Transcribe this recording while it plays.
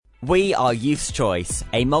We are Youth's Choice,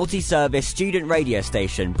 a multi-service student radio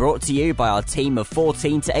station brought to you by our team of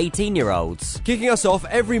 14 to 18-year-olds. Kicking us off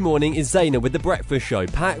every morning is Zaina with The Breakfast Show,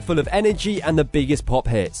 packed full of energy and the biggest pop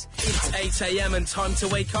hits. It's 8 a.m. and time to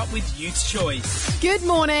wake up with Youth's Choice. Good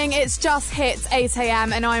morning, it's just hit 8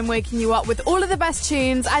 a.m. and I'm waking you up with all of the best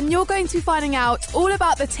tunes, and you're going to be finding out all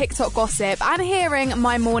about the TikTok gossip and hearing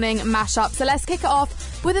my morning mashup. So let's kick it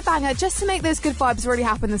off with a banger just to make those good vibes really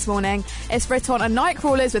happen this morning. It's Friton and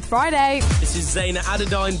Nightcrawlers with Friday. This is Zaina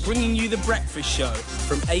Adadine bringing you The Breakfast Show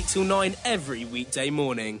from 8 till 9 every weekday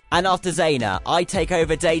morning. And after Zaina, I take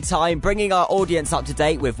over daytime, bringing our audience up to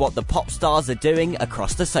date with what the pop stars are doing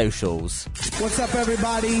across the socials. What's up,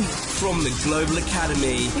 everybody? From the Global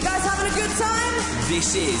Academy, You guys having a good time?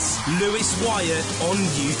 this is Lewis Wyatt on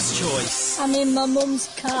Youth's Choice. I'm in my mum's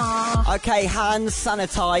car. Okay, hands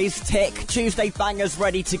sanitized, tick. Tuesday bangers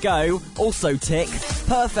ready to go, also tick.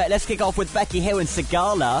 Perfect, let's kick off with Becky Hill and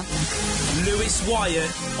Sigala. Lewis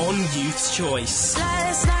Wyatt on Youth's Choice.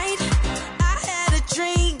 Last night, I had a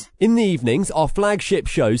dream. In the evenings, our flagship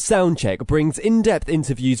show, Soundcheck, brings in-depth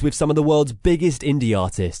interviews with some of the world's biggest indie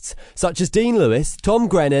artists, such as Dean Lewis, Tom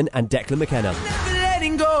Grennan and Declan McKenna. Never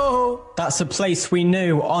letting go. That's a place we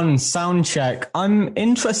knew on Soundcheck. I'm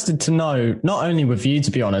interested to know, not only with you,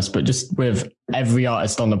 to be honest, but just with every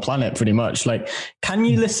artist on the planet, pretty much. Like, can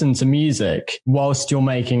you listen to music whilst you're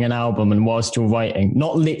making an album and whilst you're writing?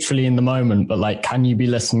 Not literally in the moment, but like, can you be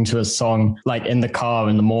listening to a song like in the car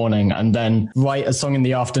in the morning and then write a song in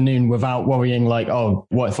the afternoon without worrying like, oh,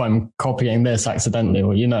 what if I'm copying this accidentally,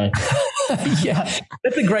 or, you know? Yeah,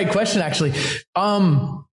 that's a great question, actually.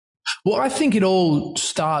 Well, I think it all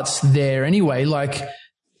starts there anyway. Like,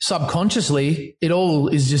 subconsciously, it all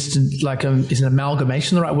is just like is an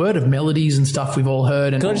amalgamation, the right word, of melodies and stuff we've all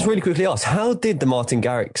heard. And Can I just really quickly ask, how did the Martin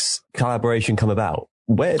Garrix collaboration come about?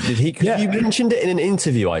 Where did he? Cause you mentioned it in an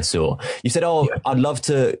interview I saw. You said, I'd love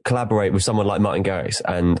to collaborate with someone like Martin Garrix.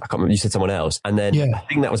 And I can't remember, you said someone else. And then I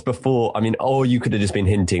think that was before, you could have just been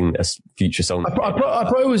hinting a future song. I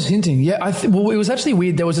probably was hinting. Yeah. Well, it was actually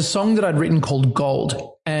weird. There was a song that I'd written called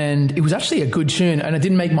Gold, and it was actually a good tune, and it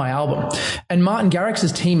didn't make my album. And Martin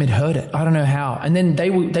Garrix's team had heard it. I don't know how. And then they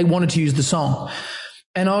wanted to use the song.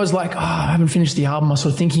 And I was like, I haven't finished the album. I was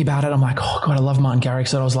sort of thinking about it. I'm like, oh God, I love Martin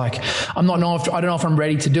Garrix. And I was like, I don't know if I'm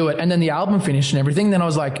ready to do it. And then the album finished and everything. Then I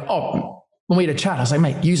was like, when we had a chat, I was like,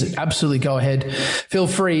 mate, use it. Absolutely. Go ahead. Feel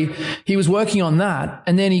free. He was working on that.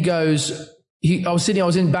 And then he goes, I was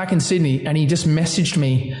back in Sydney, and he just messaged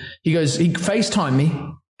me. He goes, he FaceTimed me.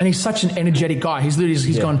 And he's such an energetic guy. He's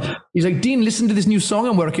like, Dean, listen to this new song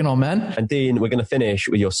I'm working on, man. And Dean, we're going to finish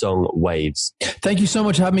with your song Waves. Thank you so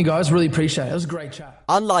much for having me, guys. Really appreciate it. It was a great chat.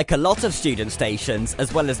 Unlike a lot of student stations,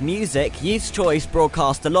 as well as music, Youth's Choice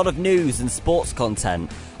broadcasts a lot of news and sports content.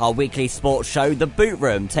 Our weekly sports show, The Boot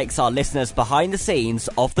Room, takes our listeners behind the scenes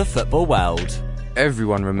of the football world.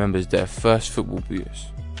 Everyone remembers their first football boots.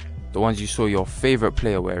 The ones you saw your favourite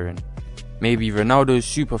player wearing. Maybe Ronaldo's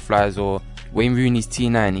Superflies or Wayne Rooney's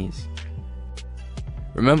T90s.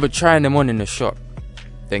 Remember trying them on in the shop,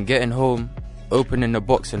 then getting home, opening the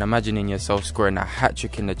box and imagining yourself scoring a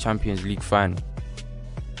hat-trick in the Champions League final.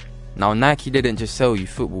 Now Nike didn't just sell you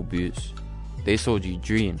football boots, they sold you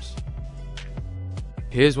dreams.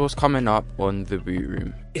 Here's what's coming up on The Boot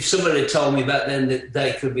Room. If someone had told me back then that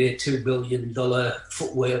they could be a $2 billion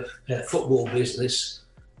football business,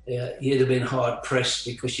 you'd have been hard pressed,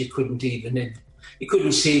 because you couldn't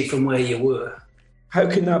see it from where you were. How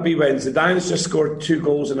can that be when Zidane's just scored 2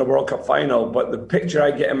 goals in a World Cup final, but the picture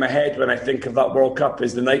I get in my head when I think of that World Cup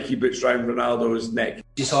is the Nike boots around Ronaldo's neck?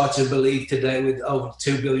 It's hard to believe today with over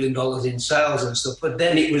 $2 billion in sales and stuff, but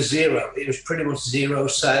then it was zero. It was pretty much zero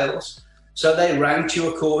sales. So they ranked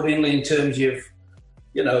you accordingly in terms of,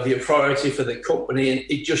 of your priority for the company, and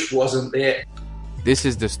it just wasn't there. This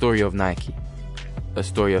is the story of Nike, a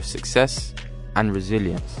story of success and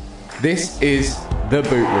resilience. This is The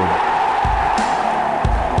Boot Room.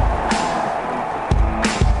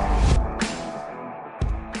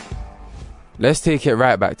 Let's take it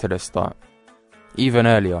right back to the start. Even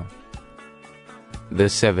earlier. The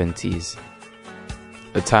 70s.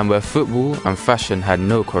 A time where football and fashion had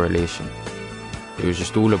no correlation. It was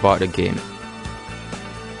just all about the game.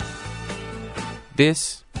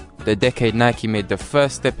 This, the decade Nike made the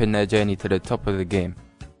first step in their journey to the top of the game.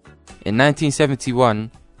 In 1971,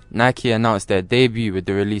 Nike announced their debut with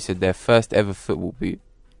the release of their first ever football boot,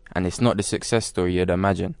 and it's not the success story you'd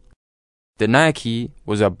imagine. The Nike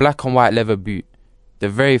was a black and white leather boot, the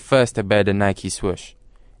very first to bear the Nike swoosh.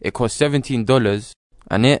 It cost $17,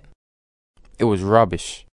 and it was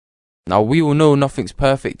rubbish. Now we all know nothing's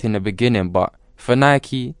perfect in the beginning, but for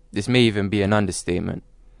Nike, this may even be an understatement.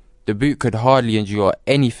 The boot could hardly endure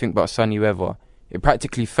anything but sunny weather. It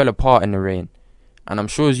practically fell apart in the rain. And I'm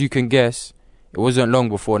sure, as you can guess, it wasn't long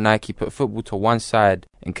before Nike put football to one side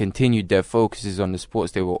and continued their focuses on the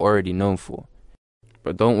sports they were already known for.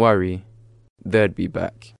 But don't worry, they'd be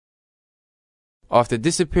back. After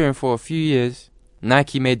disappearing for a few years,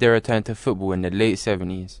 Nike made their return to football in the late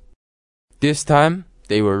 70s. This time,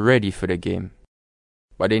 they were ready for the game.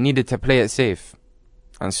 But they needed to play it safe.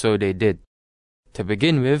 And so they did. To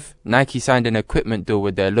begin with, Nike signed an equipment deal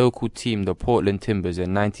with their local team, the Portland Timbers,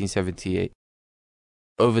 in 1978.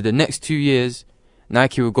 Over the next 2 years,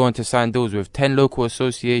 Nike would go on to sign deals with 10 local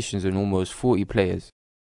associations and almost 40 players.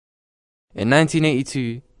 In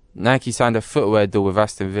 1982, Nike signed a footwear deal with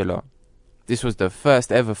Aston Villa. This was the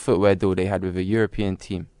first ever footwear deal they had with a European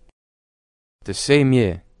team. The same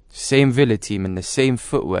year, the same Villa team and the same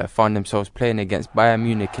footwear found themselves playing against Bayern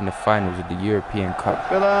Munich in the finals of the European Cup.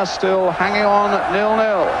 Villa still hanging on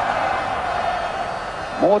 0-0.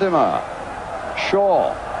 Mortimer,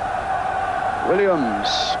 Shaw, Williams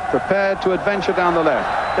prepared to adventure down the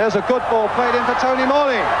left. There's a good ball played in for Tony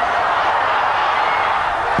Morley.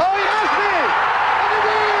 Oh, he must be! And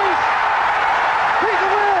it is! Peter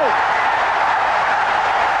Will!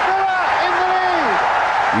 Villa in the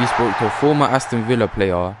lead! We spoke to a former Aston Villa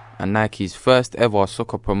player and Nike's first ever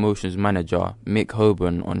soccer promotions manager, Mick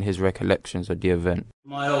Hoban, on his recollections of the event.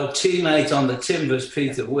 My old teammate on the Timbers,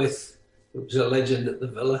 Peter Wyth, who was a legend at the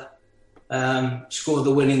Villa, scored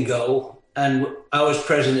the winning goal. And I was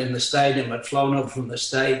present in the stadium. I'd flown up from the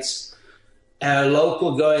States. Our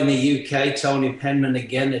local guy in the UK, Tony Penman,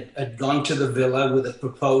 again, had gone to the Villa with a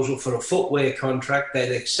proposal for a footwear contract.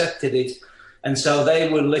 They'd accepted it. And so they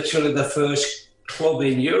were literally the first club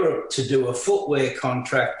in Europe to do a footwear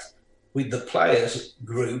contract with the players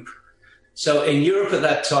group. So in Europe at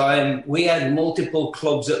that time, we had multiple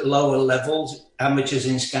clubs at lower levels, amateurs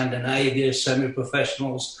in Scandinavia,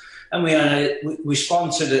 semi-professionals, and we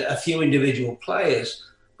sponsored a few individual players,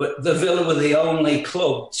 but the Villa were the only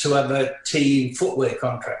club to have a team footwear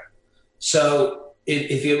contract. So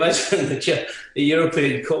if you imagine the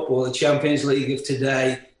European Cup or the Champions League of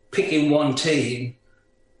today, picking one team,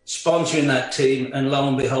 sponsoring that team, and lo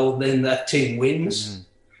and behold, then that team wins,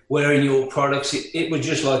 wearing your products, it was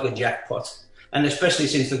just like a jackpot. And especially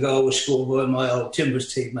since the goal was scored by my old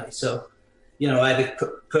Timbers teammate. So, you know, I had a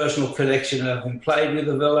personal connection. Having played with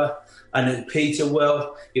the Villa, I knew Peter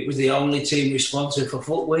well. It was the only team we sponsored for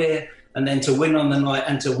footwear. And then to win on the night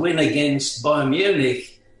and to win against Bayern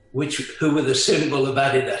Munich, who were the symbol of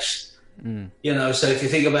Adidas. You know, so if you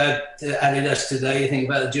think about Adidas today, you think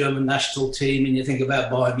about the German national team and you think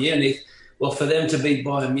about Bayern Munich. Well, for them to beat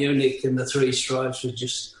Bayern Munich and the Three Stripes was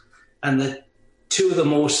just... And the two of the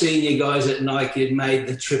more senior guys at Nike had made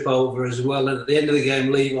the trip over as well. And at the end of the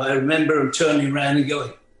game, Levi, I remember him turning around and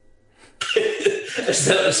going... I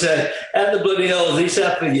started to say, how the bloody hell is this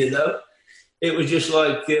happening, you know? It was just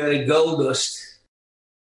like gold dust.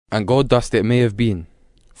 And gold dust it may have been.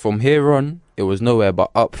 From here on, it was nowhere but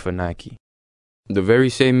up for Nike. The very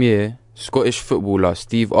same year, Scottish footballer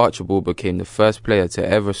Steve Archibald became the first player to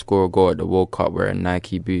ever score a goal at the World Cup wearing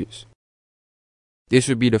Nike boots. This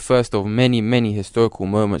would be the first of many, many historical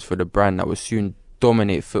moments for the brand that would soon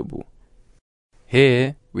dominate football.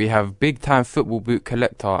 Here, we have big-time football boot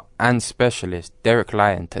collector and specialist Derek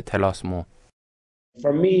Lyon to tell us more.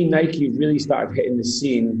 For me, Nike really started hitting the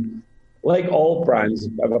scene, like all brands,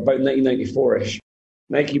 about 1994-ish.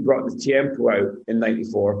 Nike brought the Tiempo out in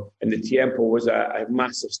 94, and the Tiempo was a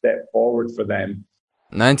massive step forward for them.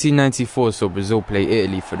 1994 saw Brazil play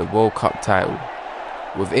Italy for the World Cup title.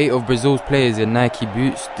 With 8 of Brazil's players in Nike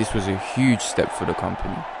boots, this was a huge step for the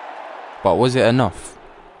company. But was it enough?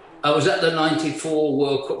 I was at the 94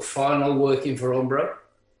 World Cup final working for Umbro.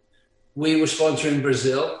 We were sponsoring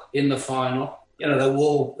Brazil in the final. You know, they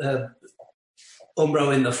wore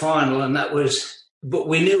Umbro in the final, and that was... But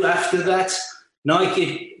we knew after that,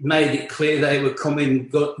 Nike made it clear they were coming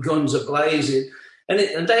guns a-blazing.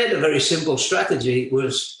 And they had a very simple strategy. It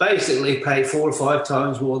was basically pay 4 or 5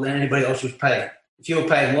 times more than anybody else was paying. If you were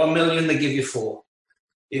paying 1 million, they give you 4.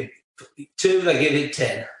 If 2, they give it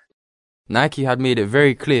 10. Nike had made it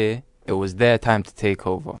very clear it was their time to take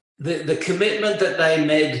over. The commitment that they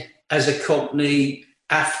made as a company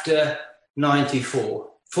after 94.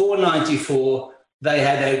 For 94, they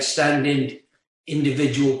had outstanding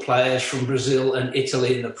individual players from Brazil and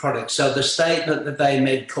Italy in the product. So the statement that they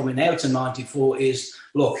made coming out of 94 is,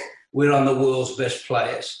 look, we're on the world's best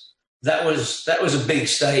players. That was a big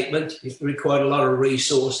statement. It required a lot of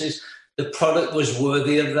resources. The product was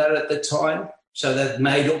worthy of that at the time. So they've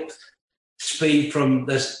made up speed from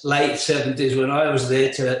the late 70s when I was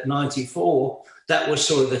there to 94. that was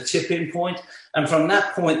sort of the tipping point. And from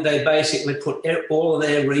that point, they basically put all of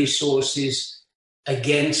their resources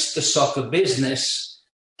against the soccer business,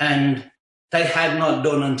 and they had not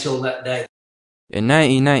done until that day. In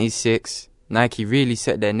 1996, Nike really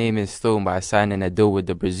set their name in stone by signing a deal with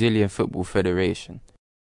the Brazilian Football Federation.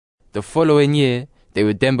 The following year, they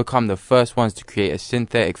would then become the first ones to create a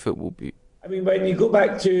synthetic football boot. I mean, when you go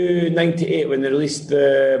back to 98, when they released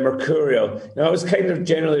the Mercurial, now it was kind of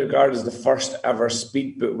generally regarded as the first ever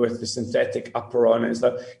speed boot with the synthetic upper on it and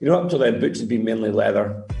stuff. Up till then, boots had been mainly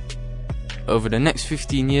leather. Over the next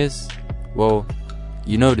 15 years, well,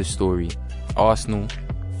 you know the story. Arsenal,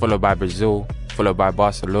 followed by Brazil, followed by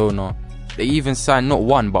Barcelona. They even signed not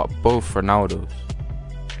one but both Ronaldos.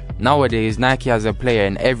 Nowadays, Nike has a player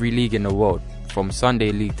in every league in the world, from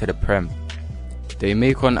Sunday League to the Prem. They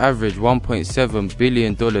make on average $1.7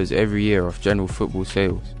 billion every year of general football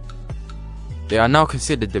sales. They are now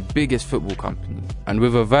considered the biggest football company, and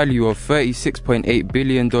with a value of $36.8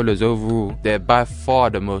 billion overall, they're by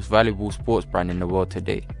far the most valuable sports brand in the world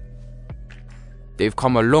today. They've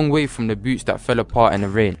come a long way from the boots that fell apart in the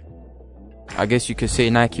rain. I guess you could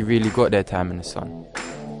say Nike really got their time in the sun.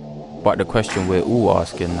 But the question we're all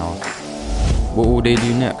asking now, what will they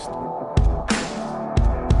do next?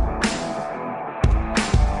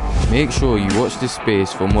 Make sure you watch this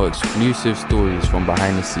space for more exclusive stories from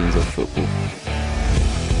behind the scenes of football.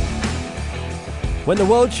 When the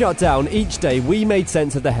world shut down, each day we made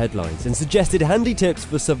sense of the headlines and suggested handy tips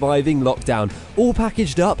for surviving lockdown, all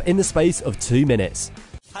packaged up in the space of 2 minutes.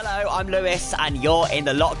 Hello, I'm Lewis, and you're in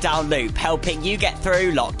the Lockdown Loop, helping you get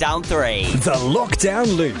through Lockdown 3. The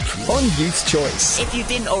Lockdown Loop on Youth Choice. If you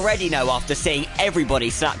didn't already know after seeing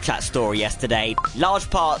everybody's Snapchat story yesterday, large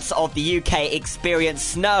parts of the UK experienced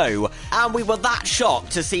snow, and we were that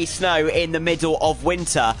shocked to see snow in the middle of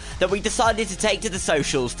winter that we decided to take to the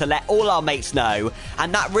socials to let all our mates know,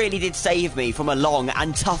 and that really did save me from a long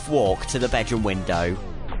and tough walk to the bedroom window.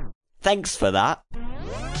 Thanks for that.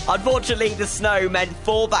 Unfortunately, the snow meant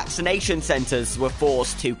 4 vaccination centres were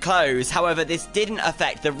forced to close. However, this didn't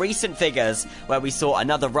affect the recent figures where we saw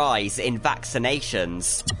another rise in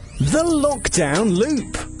vaccinations. The Lockdown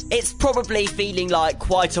Loop. It's probably feeling like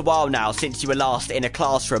quite a while now since you were last in a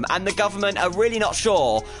classroom, and the government are really not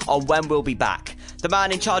sure on when we'll be back. The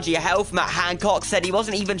man in charge of your health, Matt Hancock, said he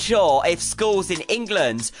wasn't even sure if schools in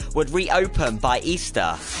England would reopen by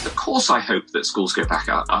Easter. Of course I hope that schools go back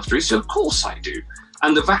out after Easter. Of course I do.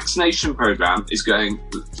 And the vaccination programme is going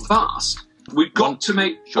fast. We've got to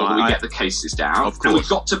make sure we get the cases down, and we've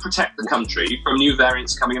got to protect the country from new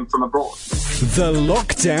variants coming in from abroad. The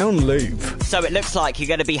Lockdown Loop. So it looks like you're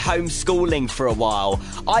going to be homeschooling for a while.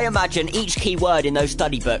 I imagine each key word in those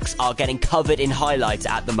study books are getting covered in highlighter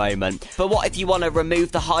at the moment. But what if you want to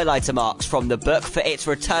remove the highlighter marks from the book for its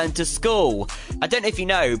return to school? I don't know if you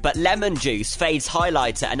know, but lemon juice fades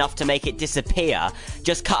highlighter enough to make it disappear.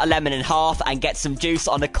 Just cut a lemon in half and get some juice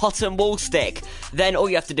on a cotton wool stick. Then all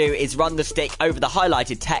you have to do is run the stick over the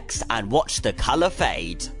highlighted text and watch the colour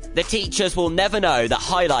fade. The teachers will never know that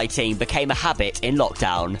highlighting became a habit in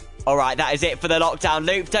lockdown. Alright, that is it for the Lockdown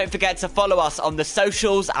Loop. Don't forget to follow us on the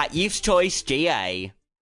socials at Youth Choice GA.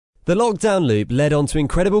 The Lockdown Loop led on to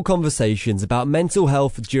incredible conversations about mental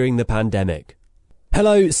health during the pandemic.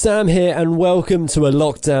 Hello, Sam here, and welcome to a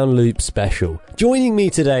Lockdown Loop special. Joining me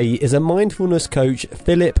today is a mindfulness coach,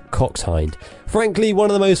 Philip Coxhind. Frankly, one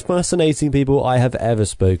of the most fascinating people I have ever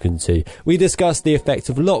spoken to. We discussed the effect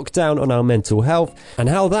of lockdown on our mental health and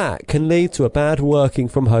how that can lead to a bad working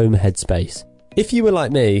from home headspace. If you were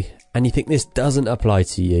like me and you think this doesn't apply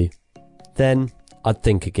to you, then I'd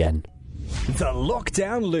think again. The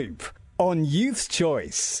Lockdown Loop on Youth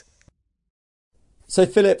Choice. So,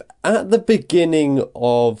 Philip, at the beginning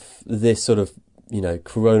of this sort of,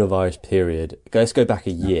 coronavirus period, let's go back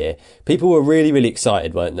a year, people were really, really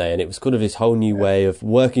excited, weren't they? And it was kind of this whole new way of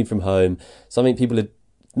working from home, something people had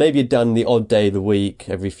maybe done the odd day of the week,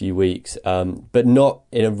 every few weeks, but not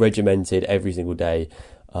in a regimented every single day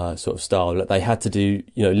sort of style that they had to do,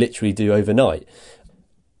 literally do overnight.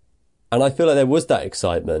 And I feel like there was that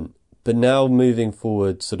excitement, but now moving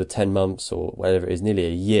forward sort of 10 months or whatever it is, nearly a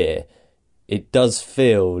year, it does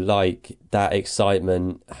feel like that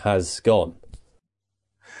excitement has gone.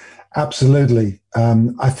 Absolutely.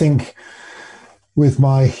 I think with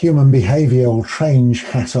my human behavioural change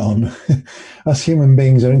hat on, us human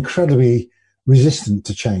beings are incredibly resistant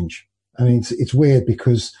to change. I mean, it's weird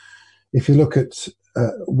because if you look at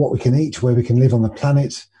what we can eat, where we can live on the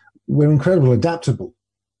planet, we're incredibly adaptable,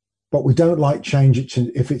 but we don't like change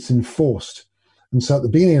if it's enforced. And so at the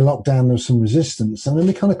beginning of lockdown, there was some resistance, and then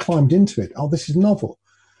we kind of climbed into it. Oh, this is novel.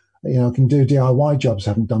 I can do DIY jobs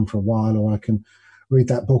I haven't done for a while, or I can read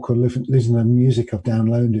that book or listen to music I've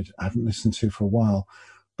downloaded, I haven't listened to for a while.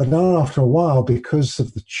 But now after a while, because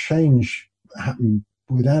of the change that happened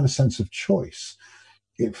without a sense of choice,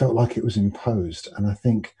 it felt like it was imposed. And I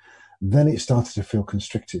think then it started to feel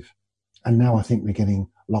constrictive. And now I think we're getting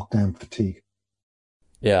lockdown fatigue.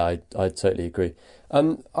 Yeah, I totally agree.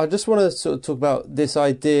 I just want to sort of talk about this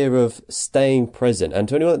idea of staying present. And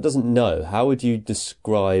to anyone that doesn't know, how would you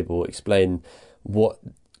describe or explain what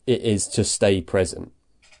it is to stay present?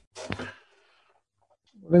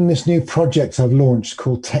 In this new project I've launched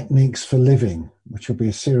called Techniques for Living, which will be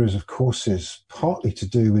a series of courses partly to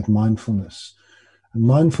do with mindfulness. And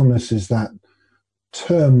mindfulness is that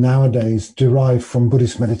term nowadays derived from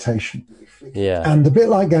Buddhist meditation. Yeah. And a bit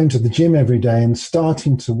like going to the gym every day and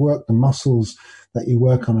starting to work the muscles that you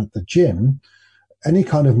work on at the gym, any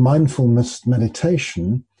kind of mindfulness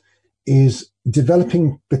meditation is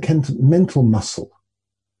developing the mental muscle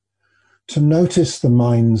to notice the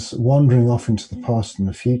mind's wandering off into the past and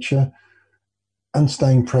the future and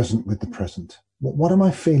staying present with the present. What am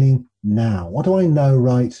I feeling now? What do I know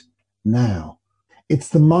right now? It's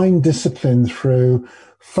the mind discipline through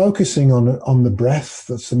focusing on the breath.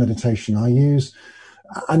 That's the meditation I use.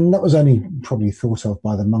 And that was only probably thought of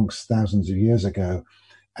by the monks thousands of years ago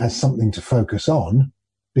as something to focus on,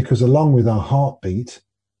 because along with our heartbeat,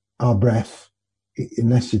 our breath,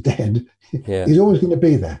 unless you're dead, is always going to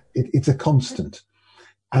be there. It's a constant.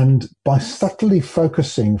 And by subtly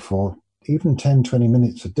focusing for even 10, 20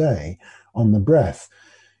 minutes a day on the breath,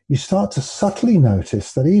 you start to subtly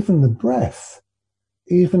notice that even the breath,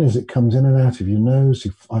 even as it comes in and out of your nose,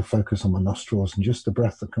 if I focus on my nostrils and just the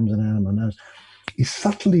breath that comes in and out of my nose, is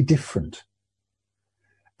subtly different.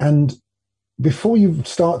 And before you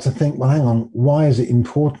start to think, well, hang on, why is it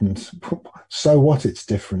important? So what, it's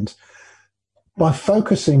different. By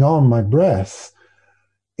focusing on my breath,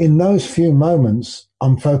 in those few moments,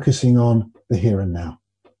 I'm focusing on the here and now,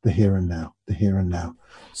 the here and now, the here and now.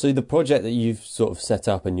 So the project that you've sort of set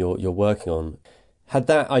up and you're working on, had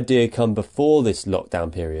that idea come before this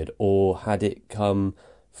lockdown period, or had it come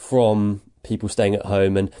from people staying at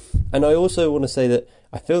home? And I also want to say that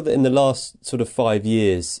I feel that in the last sort of 5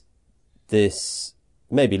 years, this,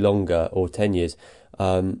 maybe longer, or 10 years,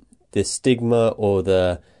 the stigma or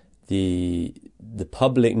the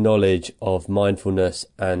public knowledge of mindfulness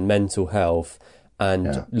and mental health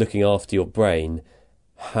and looking after your brain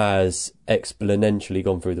has exponentially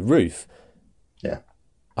gone through the roof. Yeah.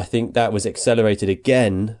 I think that was accelerated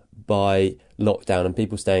again by lockdown and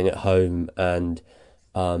people staying at home and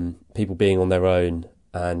people being on their own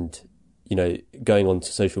and, you know, going on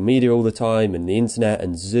to social media all the time and the internet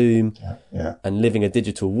and Zoom and living a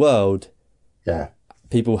digital world. Yeah.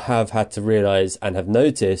 People have had to realise and have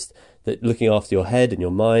noticed that looking after your head and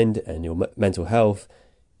your mind and your mental health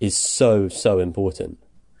is so, so important.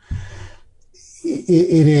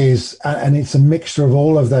 It is. And it's a mixture of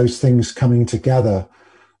all of those things coming together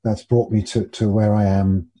that's brought me to where I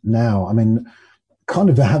am now. I mean, kind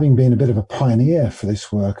of having been a bit of a pioneer for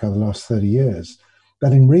this work over the last 30 years,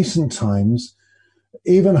 but in recent times,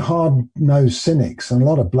 even hard-nosed cynics, and a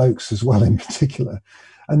lot of blokes as well in particular,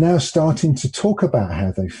 are now starting to talk about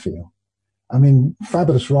how they feel. I mean,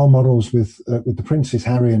 fabulous role models with the princes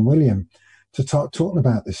Harry and William to start talking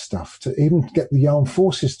about this stuff, to even get the armed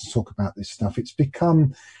forces to talk about this stuff. It's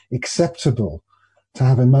become acceptable to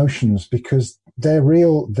have emotions because they're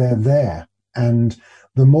real, they're there. And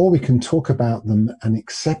the more we can talk about them and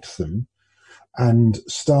accept them and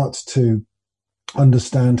start to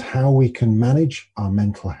understand how we can manage our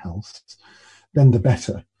mental health, then the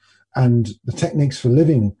better. And the Techniques for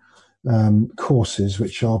Living courses,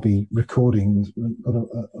 which I'll be recording, got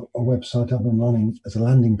a website up and running as a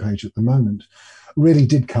landing page at the moment, really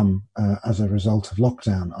did come as a result of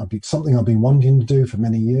lockdown. Something I've been wanting to do for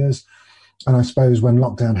many years. And I suppose when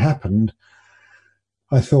lockdown happened,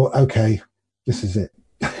 I thought, okay, this is it.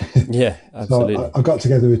 Yeah, absolutely. So I got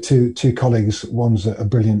together with two colleagues. One's a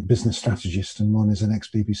brilliant business strategist and one is an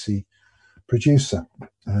ex-BBC producer.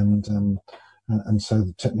 And so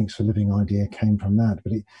the Techniques for Living idea came from that.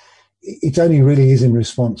 But it only really is in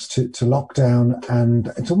response to lockdown,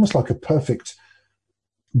 and it's almost like a perfect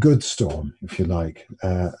good storm, if you like,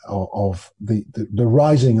 of the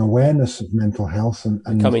rising awareness of mental health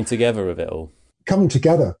and coming together of it all. Coming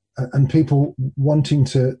together and people wanting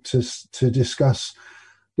to discuss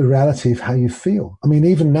the reality of how you feel. I mean,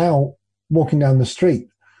 even now, walking down the street,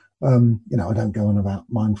 I don't go on about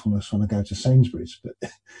mindfulness when I go to Sainsbury's,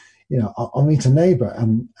 but I'll meet a neighbour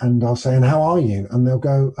and I'll say, and how are you? And they'll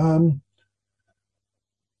go, I'm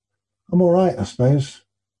all right, I suppose.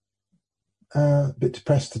 A bit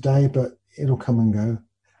depressed today, but it'll come and go.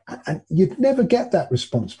 And you'd never get that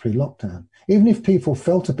response pre-lockdown. Even if people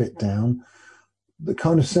felt a bit down, the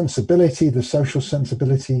kind of sensibility, the social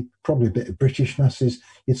sensibility, probably a bit of Britishness is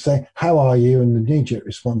you'd say, how are you? And the knee-jerk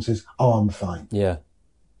response is, oh, I'm fine. Yeah,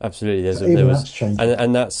 absolutely. That's changed.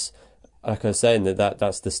 And that's, like I was saying,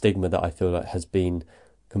 that's the stigma that I feel like has been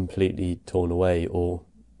completely torn away, or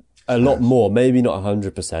a lot more, maybe not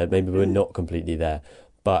 100%, maybe we're not completely there,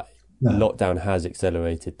 but lockdown has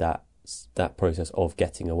accelerated that process of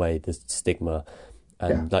getting away the stigma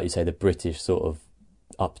and, like you say, the British sort of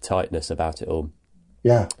uptightness about it all.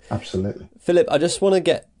 Yeah, absolutely. Philip, I just want to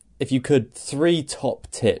get, if you could, 3 top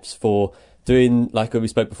tips for doing, like we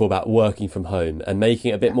spoke before, about working from home and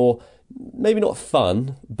making it a bit more, maybe not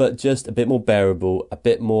fun, but just a bit more bearable, a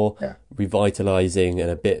bit more revitalising and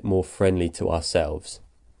a bit more friendly to ourselves.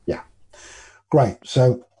 Yeah. Great.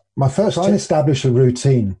 So my first, I establish a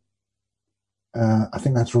routine. I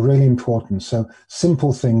think that's really important. So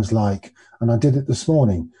simple things like, and I did it this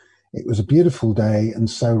morning, it was a beautiful day. And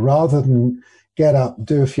so rather than get up,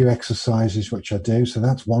 do a few exercises, which I do. So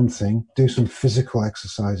that's one thing. Do some physical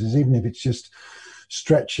exercises, even if it's just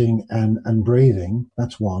stretching and breathing.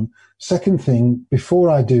 That's one. Second thing, before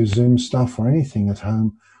I do Zoom stuff or anything at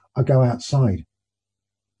home, I go outside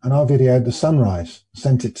and I videoed the sunrise,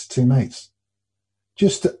 sent it to 2 mates.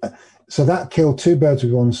 So that killed 2 birds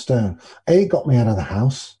with 1 stone. A, it got me out of the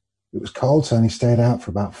house. It was cold, so I only stayed out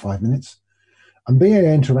for about 5 minutes. And B, I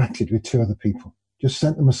interacted with 2 other people, just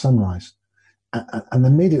sent them a sunrise. And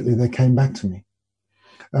immediately they came back to me.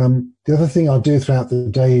 The other thing I'll do throughout the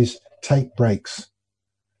day is take breaks.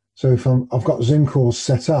 So if I've got Zoom calls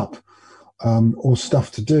set up or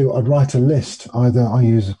stuff to do, I'd write a list. Either I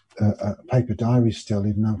use a paper diary still,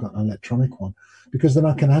 even though I've got an electronic one, because then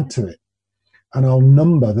I can add to it. And I'll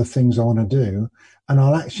number the things I want to do. And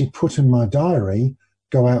I'll actually put in my diary,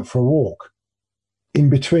 go out for a walk in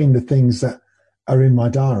between the things that are in my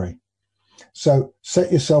diary. So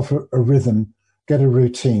set yourself a rhythm, get a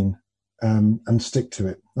routine, and stick to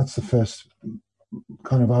it. That's the first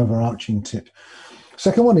kind of overarching tip.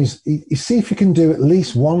 Second one is you see if you can do at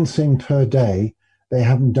least one thing per day they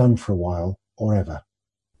haven't done for a while or ever.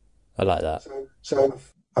 I like that. So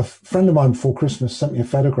a friend of mine before Christmas sent me a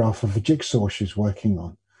photograph of a jigsaw she's working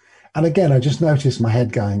on. And again, I just noticed my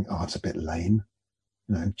head going, oh, it's a bit lame.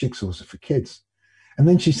 You know, jigsaws are for kids. And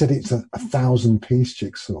then she said it's a 1,000-piece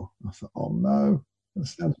jigsaw. I thought, oh no, that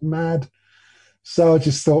sounds mad. So I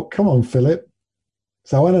just thought, come on, Philip.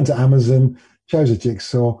 So I went onto Amazon, chose a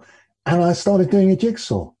jigsaw, and I started doing a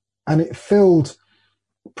jigsaw. And it filled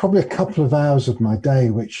probably a couple of hours of my day,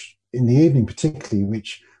 which in the evening particularly,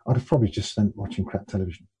 which I'd have probably just spent watching crap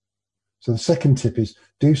television. So the second tip is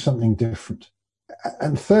do something different.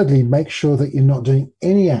 And thirdly, make sure that you're not doing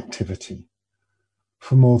any activity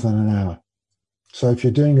for more than an hour. So if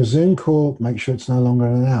you're doing a Zoom call, make sure it's no longer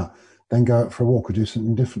than an hour. Then go out for a walk or do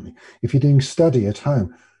something differently. If you're doing study at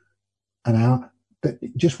home, an hour,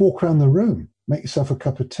 just walk around the room. Make yourself a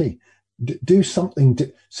cup of tea. Do something.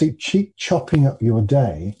 See, keep chopping up your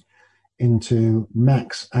day into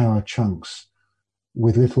max hour chunks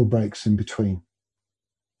with little breaks in between.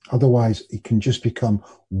 Otherwise, it can just become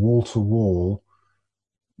wall-to-wall,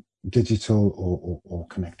 digital or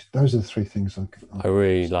connected. Those are the 3 things I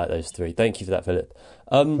really like those 3. Thank you for that, Philip.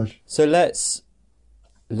 So let's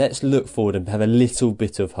look forward and have a little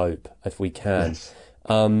bit of hope if we can.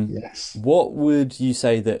 Yes. What would you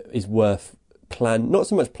say that is worth not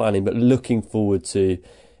so much planning, but looking forward to?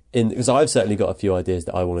 Because I've certainly got a few ideas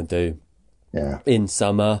that I want to do in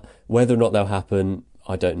summer. Whether or not they'll happen,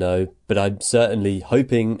 I don't know. But I'm certainly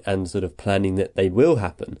hoping and sort of planning that they will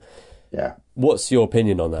happen. Yeah. What's your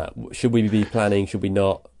opinion on that? Should we be planning? Should we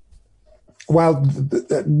not? Well,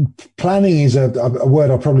 planning is a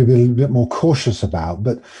word I'll probably be a little bit more cautious about.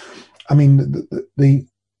 But I mean, the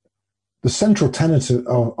central tenet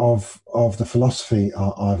of the philosophy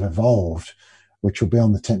I've evolved, which will be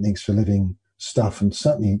on the Techniques for Living stuff, and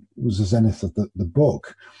certainly was the zenith of the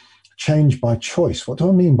book, change by choice. What do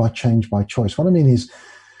I mean by change by choice? What I mean is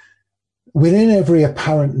within every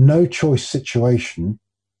apparent no choice situation,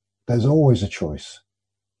 there's always a choice.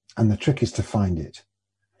 And the trick is to find it.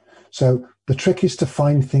 So the trick is to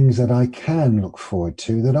find things that I can look forward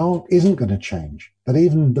to that isn't going to change, that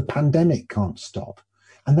even the pandemic can't stop.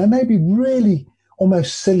 And there may be really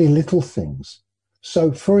almost silly little things.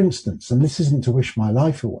 So for instance, and this isn't to wish my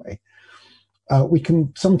life away, we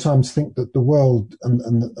can sometimes think that the world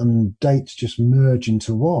and dates just merge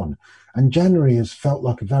into one. And January has felt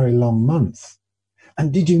like a very long month.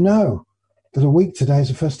 And did you know that a week today is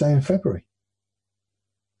the first day of February?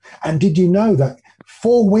 And did you know that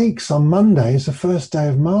 4 weeks on Monday is the first day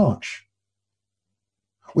of March?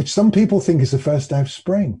 which some people think is the first day of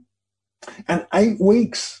spring. And 8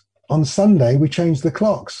 weeks on Sunday, we changed the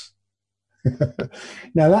clocks.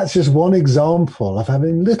 Now, that's just one example of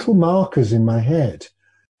having little markers in my head.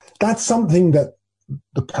 That's something that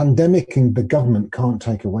the pandemic and the government can't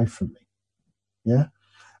take away from me. Yeah.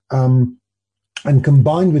 And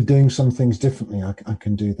combined with doing some things differently, I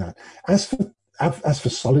can do that. As for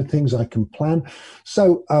solid things, I can plan.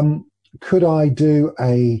 So, could I do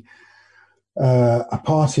a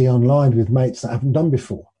party online with mates that I haven't done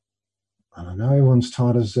before? And I know everyone's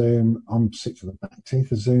tired of Zoom. I'm sick to the back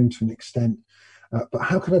teeth of Zoom to an extent. But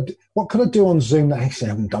what could I do on Zoom that actually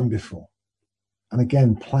I haven't done before? And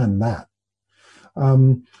again, plan that.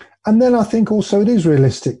 And then I think also it is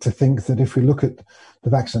realistic to think that if we look at the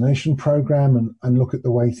vaccination program and look at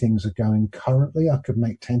the way things are going currently, I could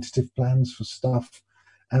make tentative plans for stuff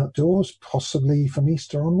outdoors, possibly from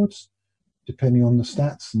Easter onwards, depending on the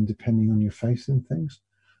stats and depending on your faith in things.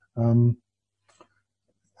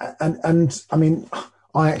 And I mean,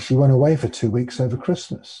 I actually went away for 2 weeks over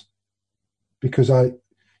Christmas because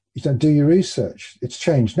you don't do your research. It's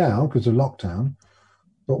changed now because of lockdown.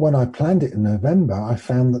 But when I planned it in November, I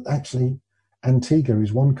found that actually Antigua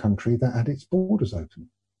is one country that had its borders open.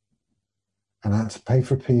 And I had to pay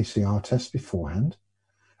for a PCR test beforehand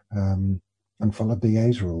and follow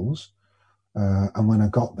BA's rules. And when I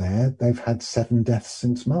got there, they've had 7 deaths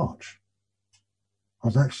since March. I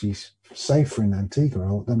was actually safer in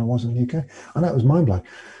Antigua than I was in the UK. And that was mind-blowing.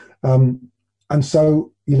 And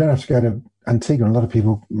so you don't have to go to Antigua. A lot of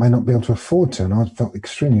people may not be able to afford to. And I felt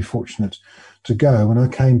extremely fortunate to go. And I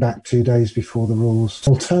came back 2 days before the rules.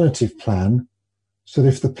 Alternative plan, so that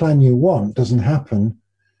if the plan you want doesn't happen,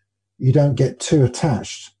 you don't get too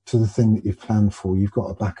attached to the thing that you've planned for. You've got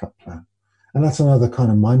a backup plan. And that's another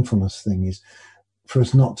kind of mindfulness thing, is for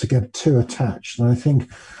us not to get too attached. And I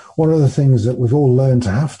think one of the things that we've all learned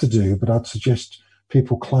to have to do, but I'd suggest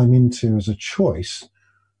people climb into as a choice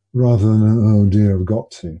rather than, oh dear, I've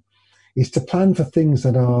got to, is to plan for things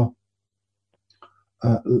that are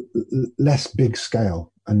less big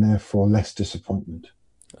scale and therefore less disappointment.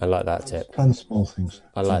 I like that tip. Plan small things.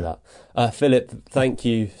 I like that. Philip, thank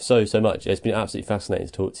you so much. It's been absolutely fascinating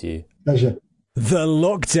to talk to you. Pleasure. The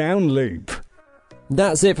Lockdown Loop.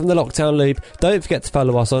 That's it from the Lockdown Loop. Don't forget to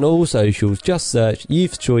follow us on all socials. Just search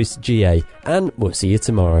Youth Choice GA, and we'll see you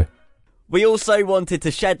tomorrow. We also wanted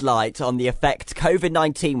to shed light on the effect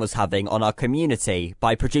COVID-19 was having on our community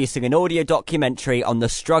by producing an audio documentary on the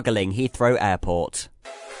struggling Heathrow Airport.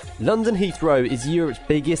 London Heathrow is Europe's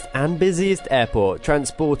biggest and busiest airport,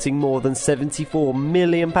 transporting more than 74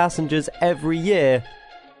 million passengers every year.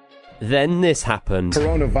 Then this happened.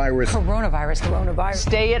 Coronavirus.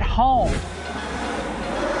 Stay at home.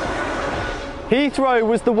 Heathrow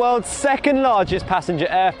was the world's second largest passenger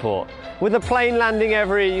airport, with a plane landing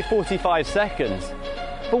every 45 seconds.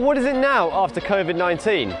 But what is it now after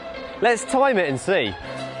COVID-19? Let's time it and see.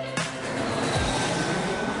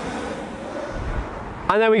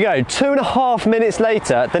 And there we go, 2.5 minutes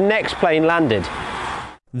later, the next plane landed.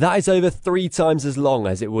 That is over 3 times as long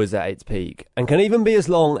as it was at its peak, and can even be as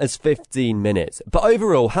long as 15 minutes. But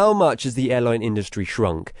overall, how much has the airline industry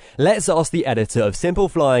shrunk? Let's ask the editor of Simple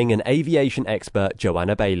Flying and aviation expert,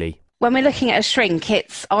 Joanna Bailey. When we're looking at a shrink,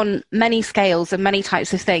 it's on many scales and many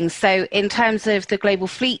types of things. So in terms of the global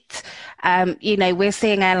fleet, we're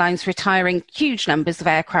seeing airlines retiring huge numbers of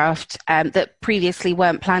aircraft that previously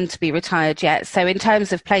weren't planned to be retired yet. So in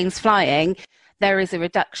terms of planes flying, there is a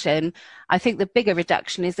reduction. I think the bigger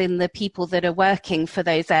reduction is in the people that are working for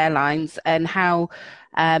those airlines and how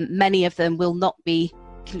many of them will not be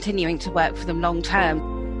continuing to work for them long term.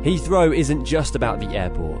 Heathrow isn't just about the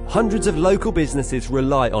airport. Hundreds of local businesses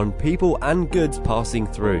rely on people and goods passing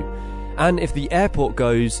through. And if the airport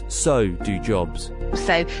goes, so do jobs.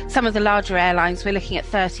 So some of the larger airlines, we're looking at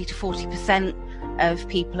 30 to 40% of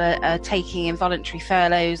people are taking involuntary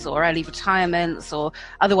furloughs or early retirements or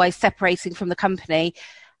otherwise separating from the company.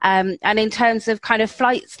 And in terms of kind of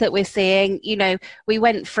flights that we're seeing, we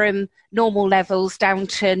went from normal levels down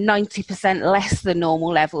to 90% less than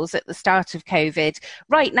normal levels at the start of COVID.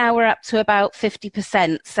 Right now we're up to about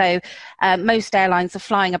 50%. So most airlines are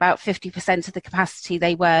flying about 50% of the capacity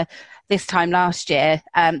they were this time last year.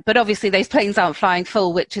 But obviously those planes aren't flying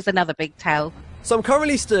full, which is another big tell. So I'm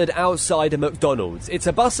currently stood outside a McDonald's. It's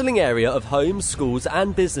a bustling area of homes, schools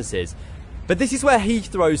and businesses. But this is where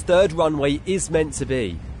Heathrow's third runway is meant to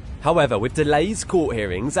be. However, with delays, court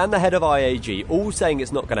hearings and the head of IAG all saying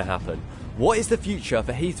it's not going to happen, what is the future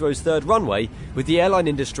for Heathrow's third runway with the airline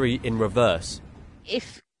industry in reverse?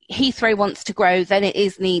 If Heathrow wants to grow, then it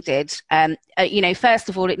is needed. And first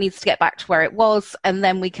of all, it needs to get back to where it was, and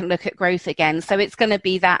then we can look at growth again. So it's going to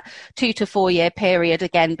be that 2 to 4 year period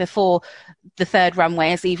again before the third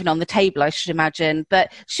runway is even on the table, I should imagine.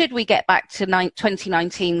 But should we get back to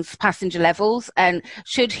 2019's passenger levels, and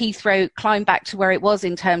should Heathrow climb back to where it was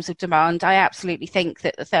in terms of demand, I absolutely think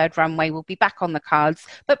that the third runway will be back on the cards,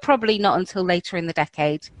 but probably not until later in the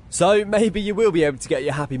decade. So maybe you will be able to get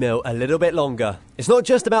your Happy Meal a little bit longer. It's not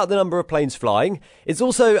just about the number of planes flying, it's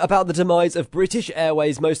also about the demise of British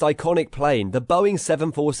Airways' most iconic plane, the Boeing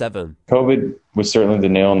 747. COVID was certainly the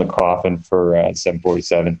nail in the coffin for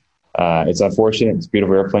 747. It's unfortunate. It's a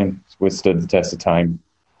beautiful airplane. It's withstood the test of time.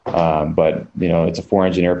 But, it's a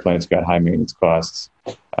 4-engine airplane. It's got high maintenance costs.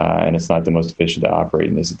 And it's not the most efficient to operate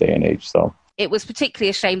in this day and age. So it was particularly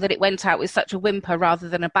a shame that it went out with such a whimper rather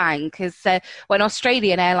than a bang, because when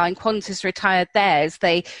Australian airline Qantas retired theirs,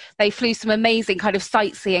 they flew some amazing kind of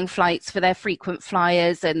sightseeing flights for their frequent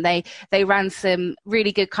flyers, and they ran some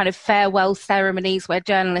really good kind of farewell ceremonies where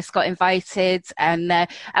journalists got invited, and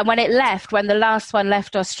when the last one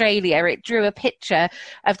left Australia, it drew a picture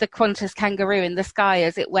of the Qantas kangaroo in the sky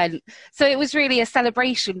as it went. So it was really a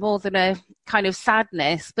celebration more than a kind of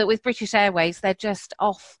sadness. But with British Airways, they're just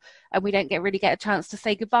off, and we don't really get a chance to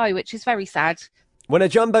say goodbye, which is very sad. When a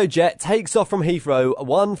jumbo jet takes off from Heathrow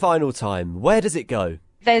one final time, where does it go?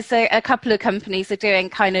 There's a couple of companies that are doing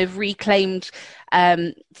kind of reclaimed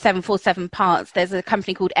 747 parts. There's a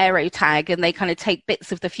company called AeroTag, and they kind of take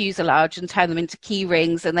bits of the fuselage and turn them into key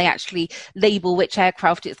rings, and they actually label which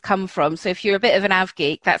aircraft it's come from. So if you're a bit of an av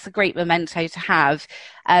geek, that's a great memento to have.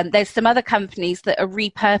 There's some other companies that are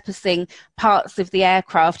repurposing parts of the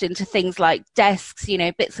aircraft into things like desks,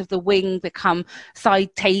 bits of the wing become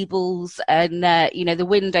side tables, and, the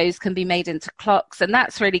windows can be made into clocks, and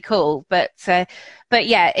that's really cool. But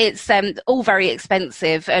yeah, it's all very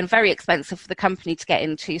expensive, and very expensive for the company to get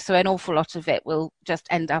into. So an awful lot of it will just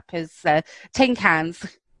end up as tin cans.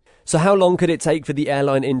 So how long could it take for the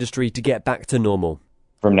airline industry to get back to normal?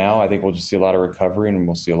 From now, I think we'll just see a lot of recovery, and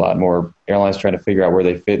we'll see a lot more airlines trying to figure out where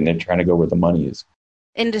they fit, and they're trying to go where the money is.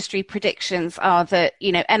 Industry predictions are that,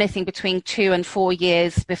 anything between 2 and 4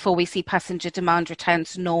 years before we see passenger demand return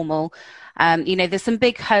to normal. There's some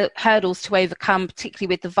big hurdles to overcome,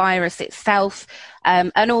 particularly with the virus itself.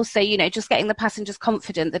 And also, just getting the passengers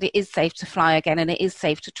confident that it is safe to fly again and it is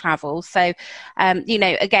safe to travel. So,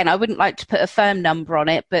 again, I wouldn't like to put a firm number on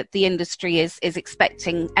it, but the industry is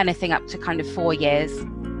expecting anything up to kind of 4 years.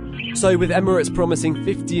 So with Emirates promising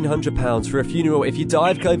 £1,500 for a funeral if you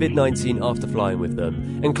die of COVID-19 after flying with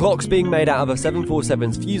them, and clocks being made out of a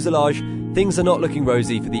 747's fuselage, things are not looking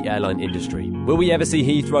rosy for the airline industry. Will we ever see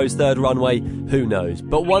Heathrow's third runway? Who knows?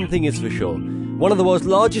 But one thing is for sure. One of the world's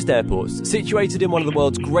largest airports, situated in one of the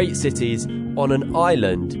world's great cities, on an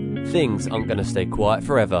island, things aren't going to stay quiet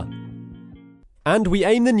forever. And we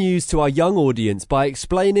aim the news to our young audience by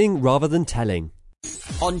explaining rather than telling.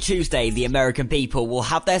 On Tuesday, the American people will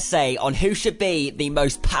have their say on who should be the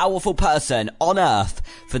most powerful person on Earth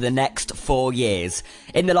for the next 4 years.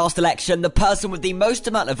 In the last election, the person with the most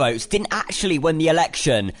amount of votes didn't actually win the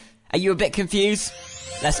election. Are you a bit confused?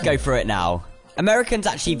 Let's go through it now. Americans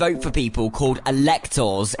actually vote for people called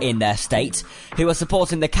electors in their state, who are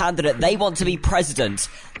supporting the candidate they want to be president.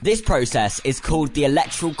 This process is called the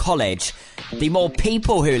Electoral College. The more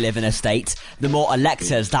people who live in a state, the more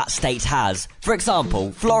electors that state has. For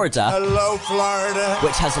example, Florida, hello, Florida,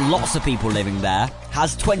 which has lots of people living there,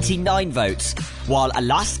 has 29 votes, while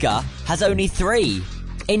Alaska has only 3.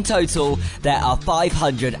 In total, there are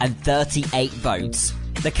 538 votes.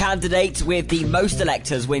 The candidate with the most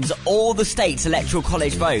electors wins all the state's electoral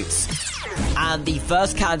college votes. And the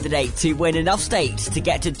first candidate to win enough states to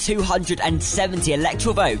get to 270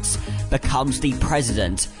 electoral votes becomes the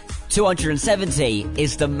president. 270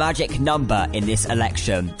 is the magic number in this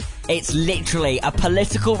election. It's literally a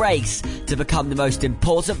political race to become the most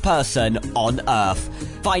important person on Earth.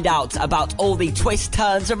 Find out about all the twists,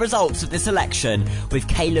 turns and results of this election with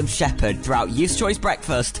Caleb Shepherd throughout Youth Choice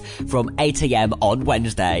Breakfast from 8 a.m. on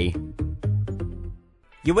Wednesday.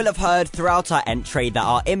 You will have heard throughout our entry that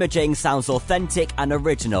our imaging sounds authentic and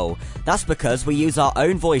original. That's because we use our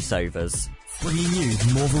own voiceovers. Bringing you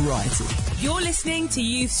more variety. You're listening to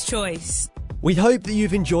Youth's Choice. We hope that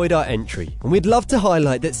you've enjoyed our entry, and we'd love to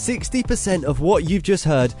highlight that 60% of what you've just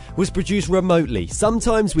heard was produced remotely,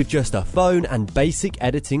 sometimes with just a phone and basic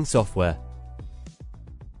editing software.